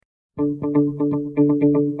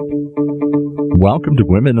Welcome to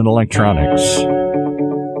Women in Electronics,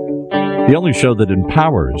 the only show that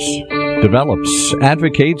empowers, develops,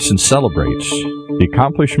 advocates, and celebrates the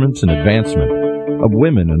accomplishments and advancement of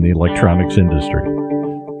women in the electronics industry.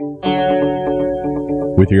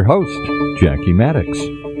 With your host, Jackie Maddox.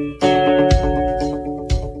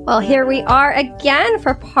 Well, here we are again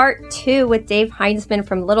for part 2 with Dave Heinzman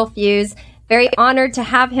from Littelfuse. Very honored to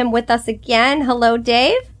have him with us again. Hello,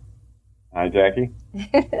 Dave. Hi, Jackie.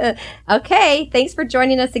 Okay, thanks for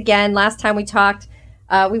joining us again. Last time we talked,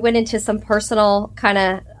 we went into some personal kind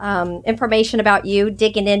of information about you,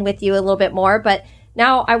 digging in with you a little bit more. But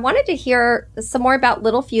now I wanted to hear some more about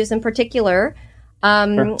Littelfuse in particular.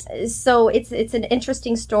 Sure. So it's an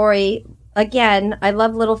interesting story. Again, I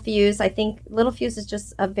love Littelfuse. I think Littelfuse is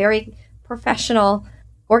just a very professional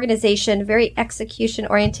organization, very execution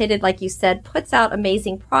oriented, like you said, puts out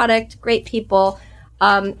amazing product, great people,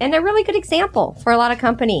 and a really good example for a lot of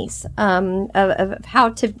companies of how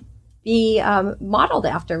to be modeled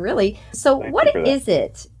after, really. So what is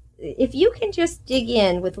it, if you can just dig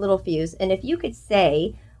in with Littelfuse, and if you could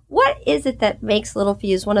say, what is it that makes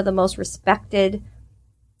Littelfuse one of the most respected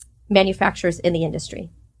manufacturers in the industry?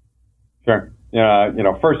 Sure.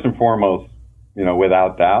 First and foremost,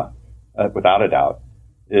 without a doubt,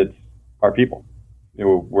 it's our people.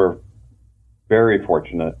 We're very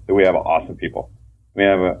fortunate that we have awesome people. We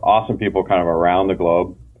have awesome people kind of around the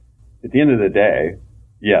globe. At the end of the day,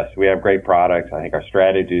 yes, we have great products. I think our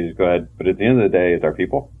strategy is good, but at the end of the day, it's our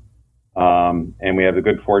people. And we have the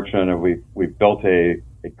good fortune of we've built a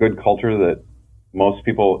good culture that most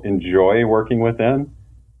people enjoy working within.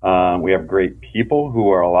 We have great people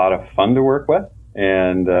who are a lot of fun to work with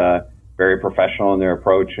and very professional in their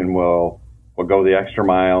approach, and will go the extra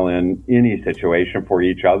mile in any situation for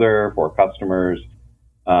each other, for customers,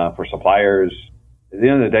 for suppliers. At the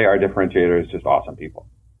end of the day, our differentiator is just awesome people.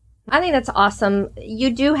 I think that's awesome.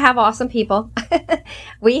 You do have awesome people.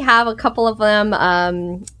 We have a couple of them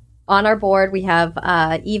on our board. We have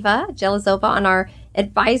Eva Jelizova on our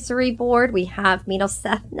advisory board. We have Meenal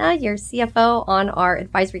Sethna, your CFO, on our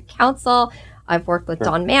advisory council. I've worked with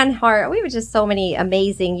Don Manhart. We have just so many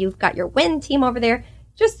amazing. You've got your WIN team over there.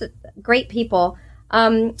 Just great people.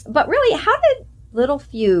 But really, how did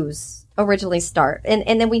Littelfuse originally start?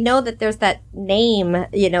 And then we know that there's that name,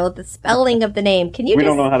 the spelling of the name. Can you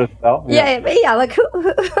don't know how to spell? Yeah. Like who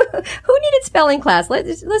needed spelling class?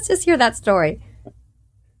 Let's just hear that story.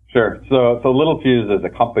 Sure. So Littelfuse as a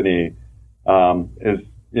company is,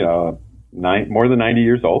 more than 90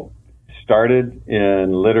 years old. Started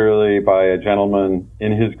literally by a gentleman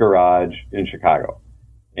in his garage in Chicago.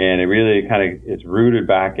 And it really it's rooted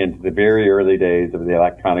back into the very early days of the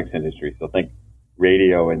electronics industry. So think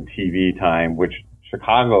radio and TV time, which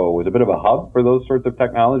Chicago was a bit of a hub for those sorts of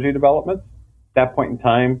technology developments at that point in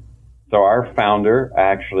time. So our founder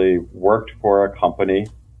actually worked for a company,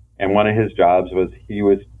 and one of his jobs was he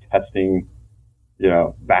was testing,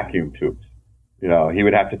 vacuum tubes. He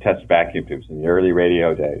would have to test vacuum tubes in the early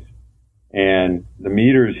radio days. And the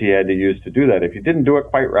meters he had to use to do that, if you didn't do it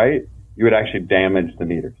quite right, you would actually damage the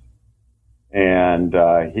meters. And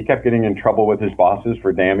he kept getting in trouble with his bosses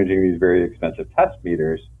for damaging these very expensive test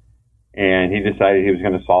meters. And he decided he was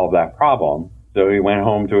going to solve that problem. So he went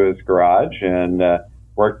home to his garage and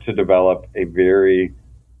worked to develop a very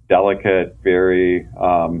delicate, very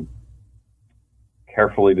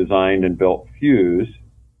carefully designed and built fuse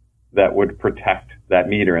that would protect that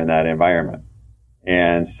meter in that environment.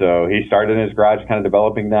 And so he started in his garage kind of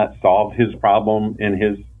developing that, solved his problem in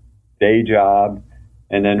his day job,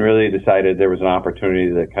 and then really decided there was an opportunity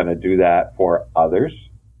to kind of do that for others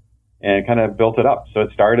and kind of built it up. So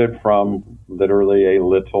it started from literally a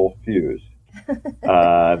little fuse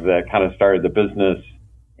that kind of started the business.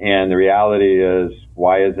 And the reality is,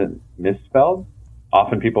 why is it misspelled?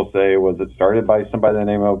 Often people say, was it started by somebody by the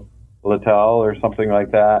name of Littell or something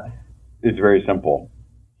like that? It's very simple.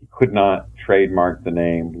 He could not trademark the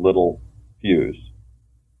name Littelfuse.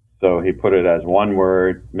 So he put it as one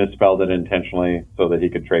word, misspelled it intentionally so that he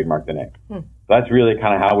could trademark the name. So that's really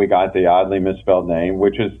kind of how we got the oddly misspelled name,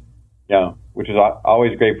 which is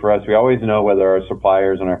always great for us. We always know whether our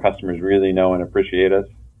suppliers and our customers really know and appreciate us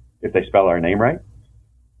if they spell our name right.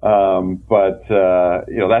 That's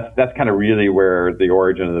kind of really where the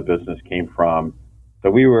origin of the business came from.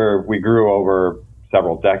 So we grew over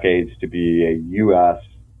several decades to be a U.S.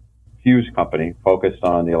 fuse company focused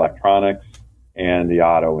on the electronics and the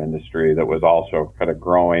auto industry that was also kind of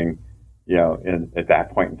growing, at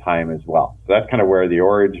that point in time as well. So that's kind of where the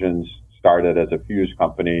origins started as a fuse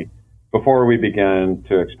company before we began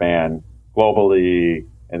to expand globally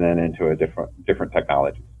and then into a different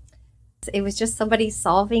technologies. It was just somebody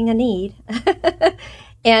solving a need.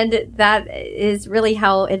 And that is really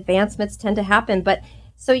how advancements tend to happen. But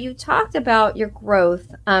so you talked about your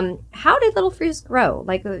growth. How did Littelfuse grow?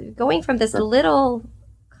 Like going from this little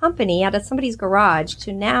company out of somebody's garage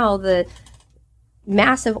to now the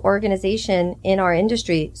massive organization in our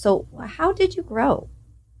industry. So how did you grow?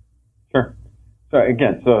 Sure. So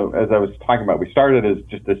again, as I was talking about, we started as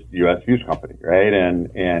just this U.S. fuse company, right?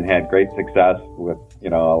 And had great success with, a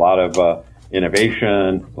lot of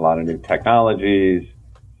innovation, a lot of new technologies,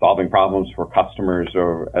 solving problems for customers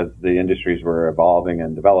as the industries were evolving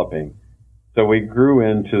and developing. So we grew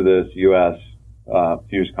into this U.S.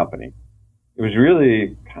 fuse company. It was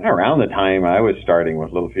really kind of around the time I was starting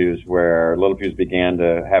with Littelfuse, where Littelfuse began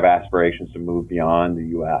to have aspirations to move beyond the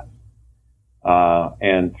U.S.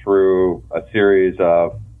 And through a series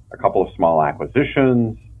of a couple of small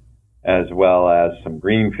acquisitions, as well as some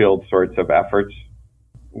greenfield sorts of efforts,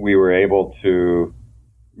 we were able to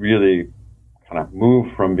really kind of move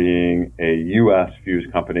from being a U.S. fuse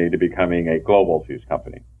company to becoming a global fuse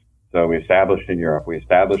company. So we established in Europe, we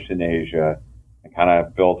established in Asia, and kind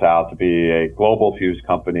of built out to be a global fuse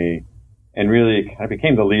company, and really kind of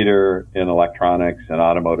became the leader in electronics and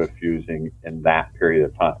automotive fusing in that period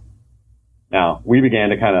of time. Now, we began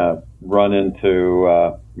to kind of run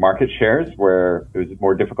into market shares where it was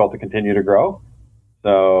more difficult to continue to grow.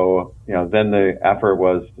 So, then the effort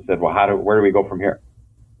was to say, well, where do we go from here?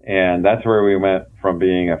 And that's where we went from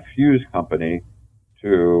being a fuse company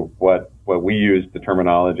to what we used the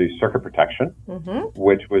terminology circuit protection,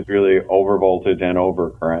 which was really over voltage and over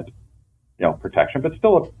current, protection, but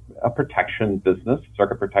still a protection business,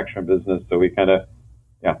 circuit protection business. So we kind of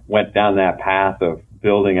went down that path of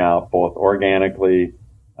building out both organically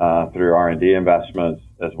through R&D investments,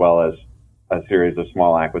 as well as a series of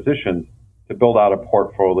small acquisitions to build out a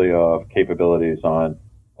portfolio of capabilities on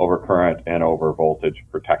overcurrent and over voltage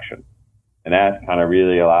protection. And that kind of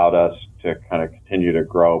really allowed us to kind of continue to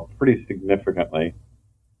grow pretty significantly.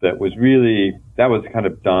 That was kind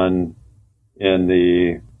of done in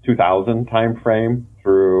the 2000 timeframe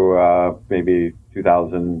through maybe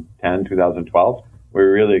 2010, 2012. We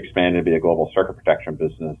really expanded to be a global circuit protection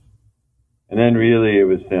business. And then really it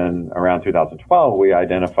was in around 2012, we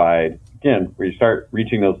identified, again, where you start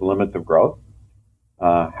reaching those limits of growth.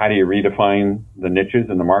 How do you redefine the niches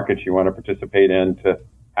in the markets you want to participate in to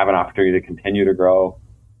have an opportunity to continue to grow?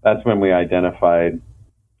 That's when we identified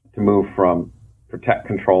to move from protect,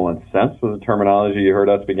 control, and sense was the terminology you heard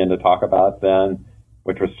us begin to talk about then,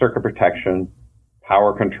 which was circuit protection,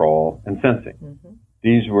 power control, and sensing.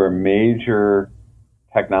 These were major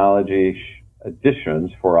technology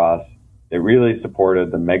additions for us that really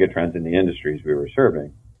supported the megatrends in the industries we were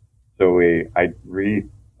serving. So I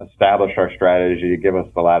re-established our strategy to give us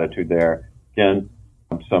the latitude there. Again,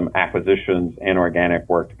 some acquisitions and organic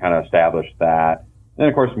work to kind of establish that. And then,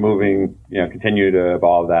 of course, continue to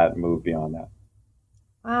evolve that and move beyond that.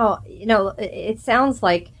 Wow. It sounds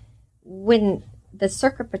like when the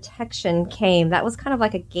circuit protection came, that was kind of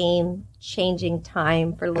like a game-changing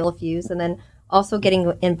time for Littelfuse. And then also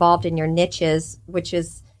getting involved in your niches, which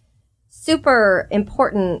is super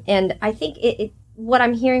important. And I think what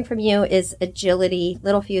I'm hearing from you is agility.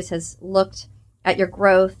 Littelfuse has looked at your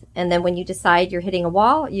growth, and then when you decide you're hitting a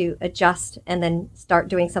wall, you adjust and then start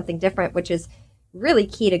doing something different, which is really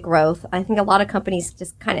key to growth. I think a lot of companies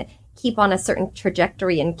just kind of keep on a certain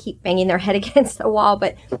trajectory and keep banging their head against the wall,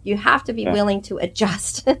 but you have to be willing to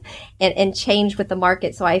adjust and change with the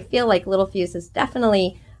market. So I feel like Littelfuse has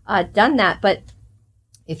definitely done that. But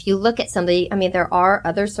if you look at there are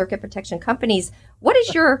other circuit protection companies. What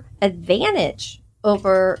is your advantage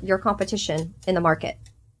over your competition in the market?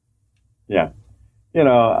 Yeah.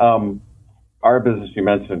 Our business, you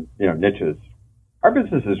mentioned, niches. Our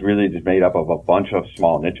business is really just made up of a bunch of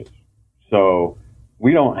small niches. So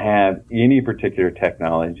we don't have any particular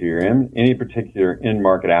technology or any particular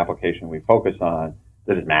in-market application we focus on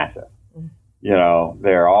that is massive.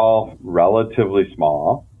 They're all relatively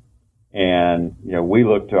small. And, we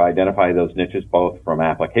look to identify those niches both from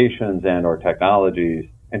applications and or technologies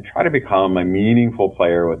and try to become a meaningful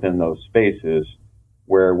player within those spaces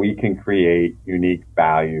where we can create unique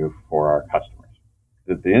value for our customers.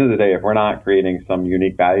 At the end of the day, if we're not creating some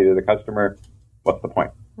unique value to the customer, what's the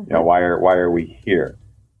point? Why are we here?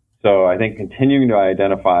 So I think continuing to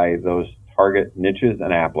identify those target niches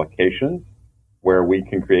and applications where we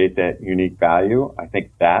can create that unique value, I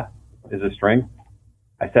think that is a strength.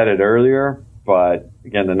 I said it earlier, but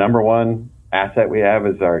again, the number one asset we have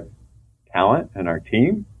is our talent and our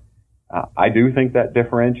team. I do think that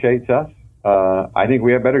differentiates us. I think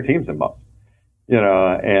we have better teams than most,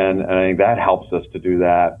 and I think that helps us to do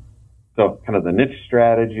that. So kind of the niche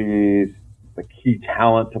strategies, the key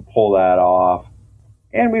talent to pull that off.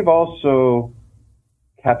 And we've also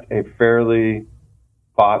kept a fairly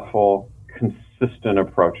thoughtful, consistent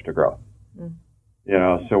approach to growth. You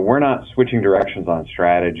know, so we're not switching directions on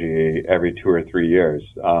strategy every 2 or 3 years.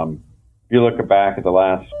 If you look back at the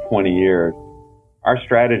last 20 years, our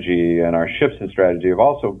strategy and our shifts in strategy have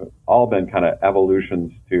also all been kind of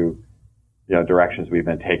evolutions to, you know, directions we've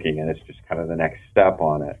been taking, and it's just kind of the next step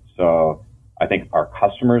on it. So I think our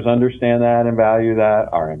customers understand that and value that.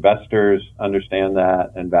 Our investors understand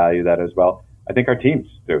that and value that as well. I think our teams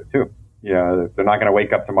do too. You know, they're not going to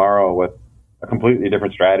wake up tomorrow with a completely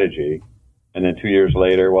different strategy, and then 2 years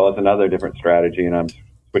later, well, it's another different strategy, and I'm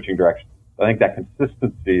switching directions. I think that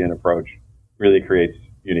consistency in approach really creates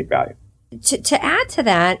unique value. To add to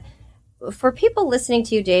that, for people listening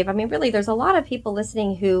to you, Dave, I mean, really, there's a lot of people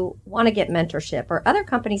listening who want to get mentorship, or other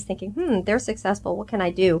companies thinking, they're successful. What can I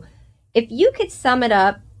do? If you could sum it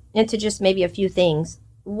up into just maybe a few things,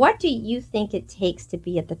 what do you think it takes to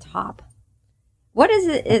be at the top? What is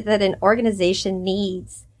it that an organization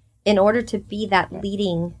needs in order to be that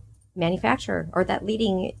leading manufacturer or that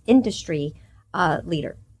leading industry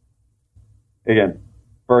leader? Again,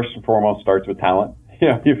 first and foremost, starts with talent. You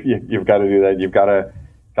know, you've got to do that. You've got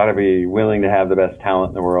to be willing to have the best talent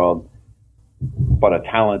in the world, but a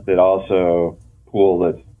talent that also pool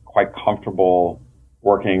that's quite comfortable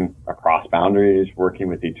working across boundaries, working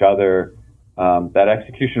with each other. That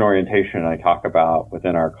execution orientation I talk about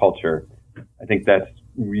within our culture, I think that's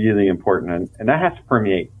really important, and that has to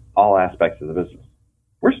permeate all aspects of the business.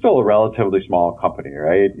 We're still a relatively small company,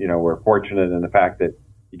 right? You know, we're fortunate in the fact that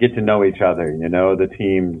you get to know each other, you know, the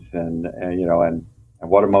teams and you know, and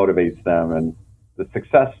what motivates them, and the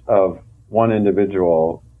success of one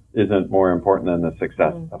individual isn't more important than the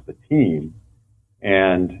success of the team.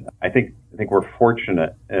 And I think we're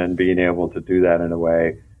fortunate in being able to do that in a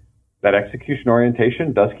way. That execution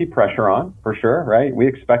orientation does keep pressure on, for sure, right? We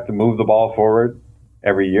expect to move the ball forward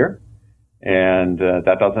every year, and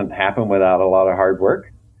that doesn't happen without a lot of hard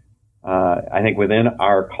work. I think within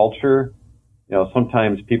our culture, you know,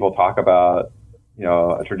 sometimes people talk about, you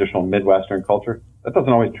know, a traditional Midwestern culture. That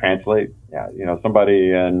doesn't always translate. Yeah, you know,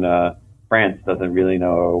 somebody in France doesn't really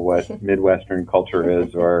know what Midwestern culture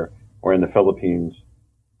is, or in the Philippines.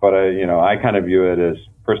 But you know, I kind of view it as,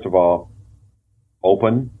 first of all,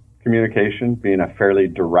 open communication, being a fairly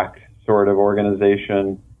direct sort of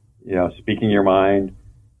organization. You know, speaking your mind,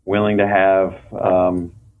 willing to have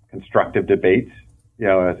constructive debates. You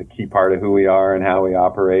know, as a key part of who we are and how we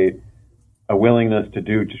operate. A willingness to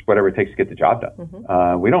do just whatever it takes to get the job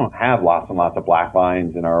done. We don't have lots and lots of black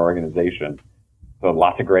lines in our organization, so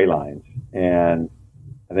lots of gray lines. And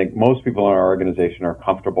I think most people in our organization are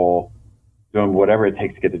comfortable doing whatever it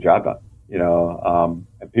takes to get the job done. You know,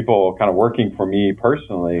 and people kind of working for me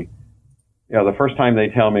personally, you know, the first time they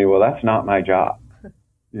tell me, well, that's not my job,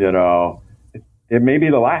 you know, it may be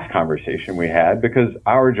the last conversation we had, because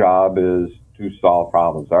our job is to solve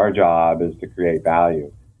problems. Our job is to create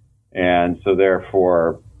value. And so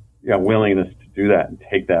therefore, you know, willingness to do that and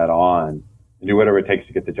take that on and do whatever it takes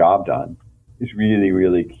to get the job done is really,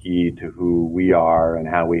 really key to who we are and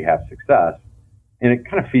how we have success. And it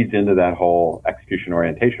kind of feeds into that whole execution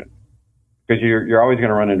orientation, because you're always going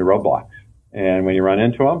to run into roadblocks. And when you run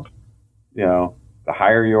into them, you know, the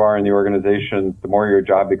higher you are in the organization, the more your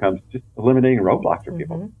job becomes just eliminating roadblocks for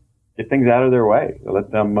people. Get things out of their way.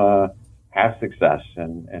 Let them have success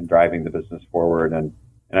and driving the business forward. And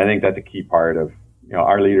I think that's a key part of, you know,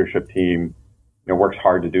 our leadership team, you know, works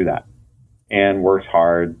hard to do that, and works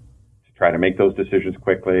hard to try to make those decisions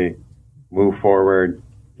quickly, move forward,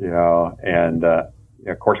 you know, and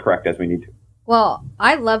course correct as we need to. Well,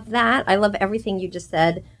 I love that. I love everything you just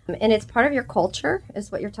said. And it's part of your culture is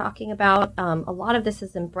what you're talking about. A lot of this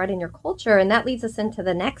is inbred in your culture. And that leads us into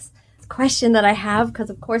the next question that I have, because,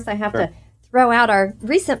 of course, I have to throw out our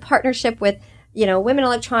recent partnership with, you know, Women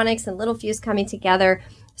Electronics and Littelfuse coming together.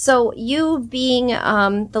 So you being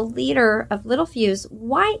the leader of Littelfuse,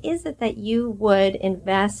 why is it that you would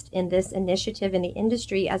invest in this initiative in the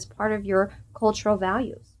industry as part of your cultural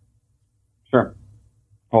values? Sure.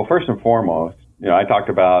 Well, first and foremost, you know, I talked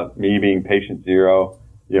about me being patient zero,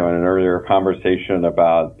 you know, in an earlier conversation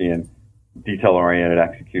about being detail-oriented,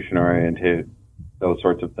 execution-oriented, those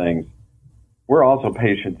sorts of things. We're also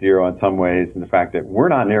patient zero in some ways in the fact that we're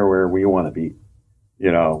not near where we want to be.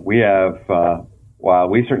 You know, we have, while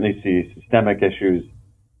we certainly see systemic issues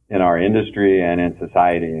in our industry and in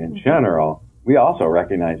society in general, we also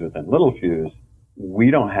recognize within Littelfuse, we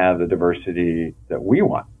don't have the diversity that we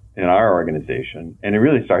want in our organization. And it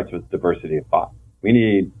really starts with diversity of thought. We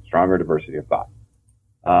need stronger diversity of thought.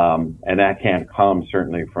 And that can't come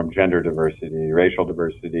certainly from gender diversity, racial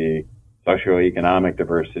diversity, socioeconomic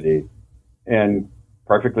diversity. And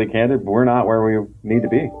perfectly candid, we're not where we need to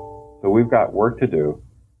be. So we've got work to do.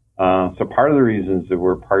 So part of the reasons that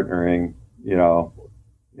we're partnering,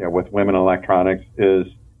 with Women in Electronics is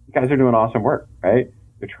you guys are doing awesome work, right?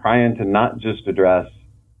 You're trying to not just address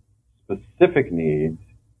specific needs,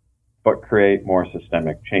 but create more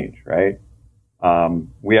systemic change, right?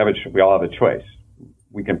 We all have a choice.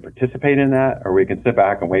 We can participate in that, or we can sit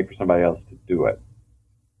back and wait for somebody else to do it.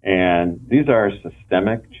 And these are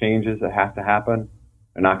systemic changes that have to happen.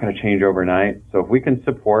 They're not going to change overnight. So if we can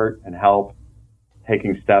support and help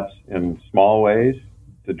taking steps in small ways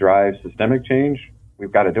to drive systemic change,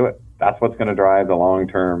 we've got to do it. That's what's going to drive the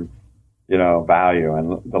long-term, value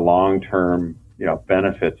and the long-term,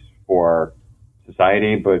 benefits for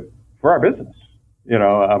society, but for our business.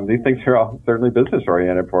 These things are all certainly business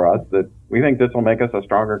oriented for us, that we think this will make us a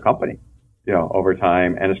stronger company, over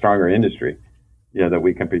time, and a stronger industry, that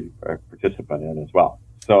we can be a participant in as well.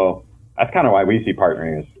 So that's kind of why we see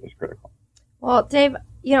partnering as critical. Well, Dave,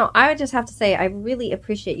 I would just have to say, I really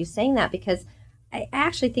appreciate you saying that, because I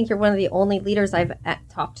actually think you're one of the only leaders I've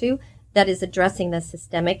talked to that is addressing the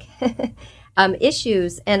systemic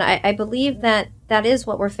issues. And I believe that is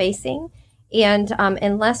what we're facing. And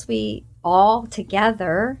unless we all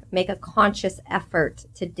together make a conscious effort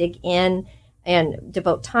to dig in and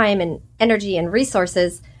devote time and energy and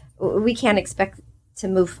resources, we can't expect to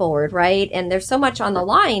move forward, right? And there's so much on the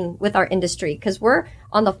line with our industry, because we're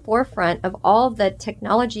on the forefront of all the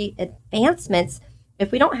technology advancements.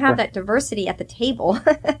 If we don't have that diversity at the table,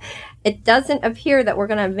 it doesn't appear that we're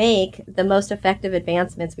going to make the most effective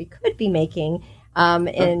advancements we could be making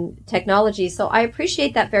in technology. So I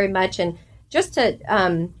appreciate that very much. And just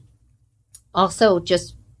to also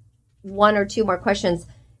just one or two more questions.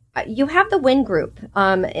 You have the WIN Group.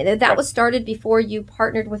 That was started before you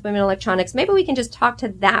partnered with Women in Electronics. Maybe we can just talk to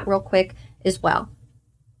that real quick as well.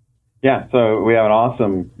 Yeah, so we have an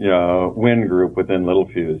awesome, WIN Group within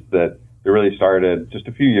Littelfuse that really started just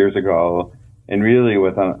a few years ago, and really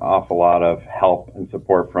with an awful lot of help and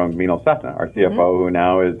support from Meenal Sethna, our CFO, who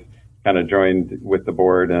now is kind of joined with the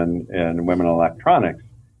board and Women in Electronics.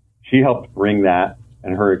 She helped bring that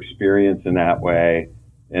and her experience in that way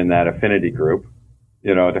in that affinity group,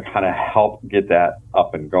 to kind of help get that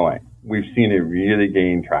up and going. We've seen it really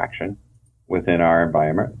gain traction within our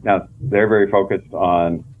environment. Now, they're very focused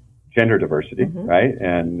on gender diversity, right?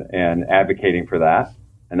 And advocating for that.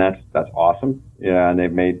 And that's awesome. Yeah, and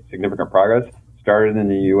they've made significant progress. Started in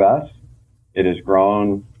the U.S. It has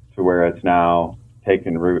grown to where it's now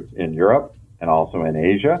taken root in Europe and also in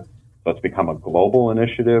Asia. So it's become a global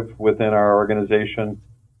initiative within our organization.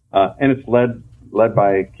 And it's led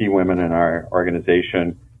by key women in our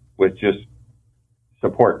organization, with just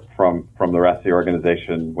support from the rest of the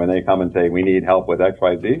organization. When they come and say, we need help with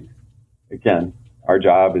XYZ, again, our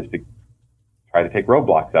job is to try to take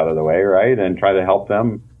roadblocks out of the way, right? And try to help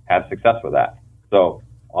them have success with that. So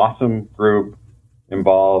awesome group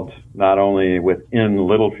involved not only within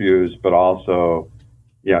Littelfuse, but also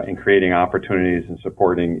in creating opportunities and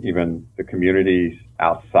supporting even the communities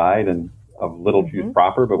outside and of Littelfuse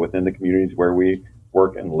proper, but within the communities where we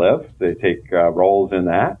work and live. They take roles in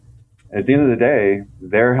that. And at the end of the day,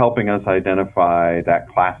 they're helping us identify that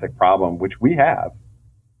classic problem, which we have,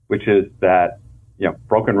 which is that,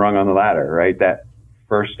 broken rung on the ladder, right? That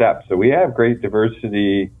first step. So we have great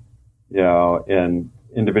diversity, in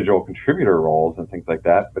individual contributor roles and things like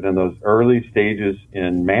that. But in those early stages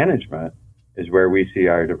in management is where we see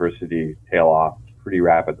our diversity tail off pretty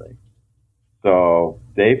rapidly. So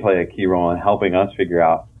they play a key role in helping us figure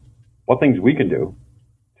out what things we can do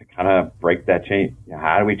to kind of break that chain.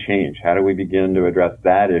 How do we change? How do we begin to address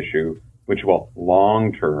that issue, which will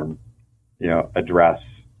long-term, address,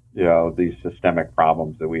 these systemic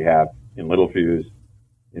problems that we have in Littelfuse,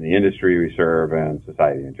 in the industry we serve, and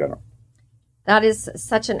society in general. That is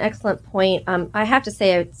such an excellent point. I have to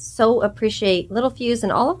say, I so appreciate Littelfuse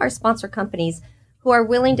and all of our sponsor companies who are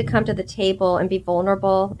willing to come to the table and be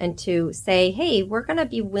vulnerable and to say, hey, we're going to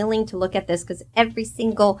be willing to look at this, because every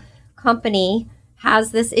single company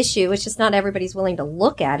has this issue. It's just not everybody's willing to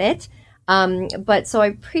look at it. But so I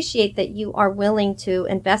appreciate that you are willing to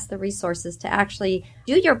invest the resources to actually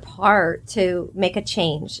do your part to make a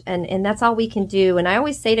change. And that's all we can do. And I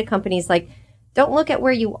always say to companies, don't look at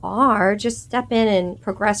where you are, just step in and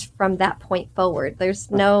progress from that point forward. There's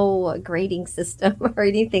no grading system or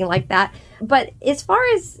anything like that. But as far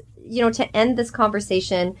as, to end this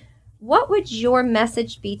conversation, what would your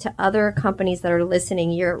message be to other companies that are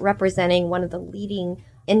listening? You're representing one of the leading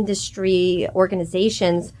industry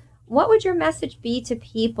organizations. what would your message be to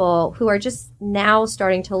people who are just now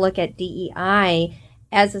starting to look at DEI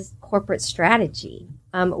as a corporate strategy?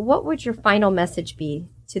 What would your final message be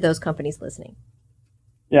to those companies listening?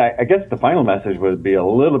 Yeah, I guess the final message would be a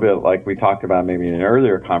little bit like we talked about maybe in an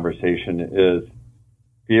earlier conversation, is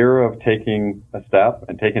fear of taking a step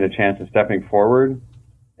and taking a chance of stepping forward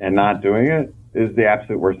and not doing it is the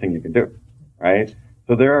absolute worst thing you can do, right?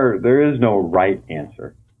 So there is no right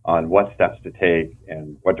answer on what steps to take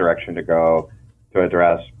and what direction to go to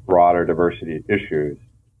address broader diversity issues.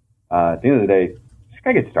 At the end of the day, just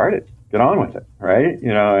gotta get started, get on with it, right?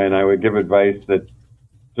 And I would give advice that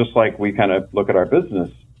just like we kind of look at our business,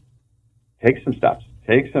 take some steps,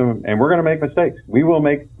 and we're going to make mistakes. We will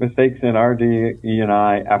make mistakes in our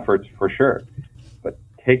DE&I efforts for sure, but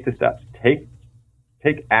take the steps, take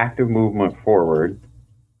active movement forward,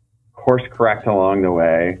 course correct along the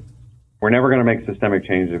way. We're never going to make systemic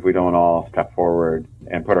change if we don't all step forward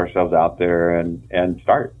and put ourselves out there and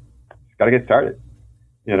start. Just got to get started,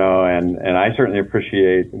 and I certainly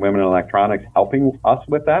appreciate Women in Electronics helping us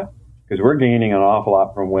with that, because we're gaining an awful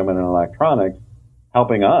lot from Women in Electronics,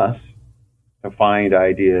 helping us to find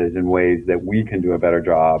ideas and ways that we can do a better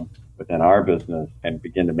job within our business and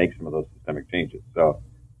begin to make some of those systemic changes. So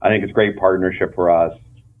I think it's a great partnership for us.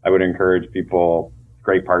 I would encourage people,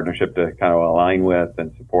 great partnership to kind of align with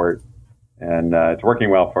and support. And it's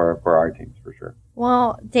working well for our teams for sure.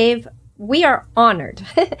 Well, Dave, we are honored.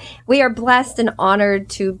 We are blessed and honored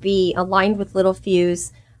to be aligned with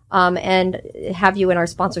Littelfuse and have you in our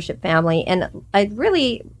sponsorship family. And I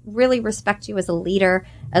really, really respect you as a leader,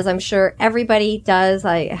 as I'm sure everybody does.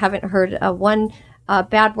 I haven't heard one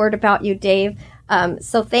bad word about you, Dave.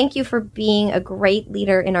 So thank you for being a great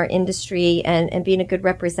leader in our industry and being a good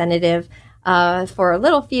representative for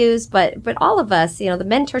Littelfuse, but all of us. The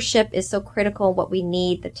mentorship is so critical. What we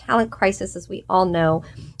need, the talent crisis, as we all know,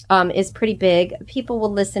 is pretty big. People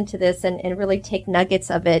will listen to this and really take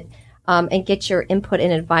nuggets of it and get your input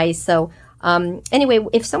and advice. So anyway,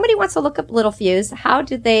 if somebody wants to look up Littelfuse, how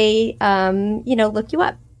do they look you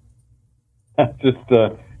up? Just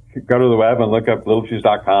go to the web and look up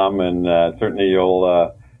littelfuse.com, and certainly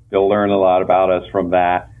you'll learn a lot about us from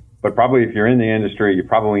that. But probably if you're in the industry, you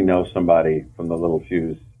probably know somebody from the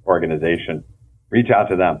Littelfuse organization. Reach out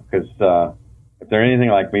to them, because if they're anything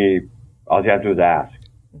like me, all you have to do is ask,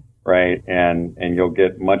 right? And you'll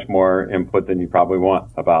get much more input than you probably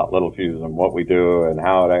want about Littelfuse and what we do and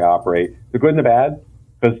how they operate, the good and the bad,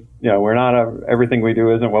 because we're not everything we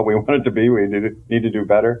do isn't what we want it to be. We need to do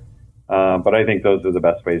better. But I think those are the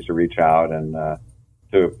best ways to reach out, and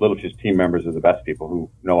to Littelfuse team members are the best people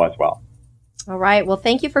who know us well. All right. Well,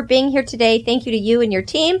 thank you for being here today. Thank you to you and your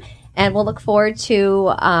team. And we'll look forward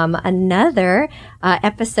to another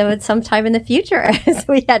episode sometime in the future, as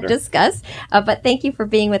we had discussed. But thank you for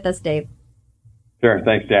being with us, Dave. Sure.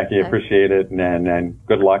 Thanks, Jackie. Appreciate it. And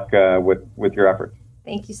good luck with your efforts.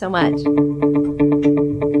 Thank you so much.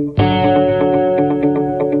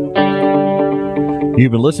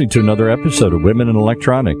 You've been listening to another episode of Women in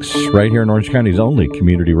Electronics, right here in Orange County's only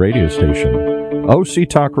community radio station,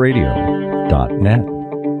 OCTalkRadio.net.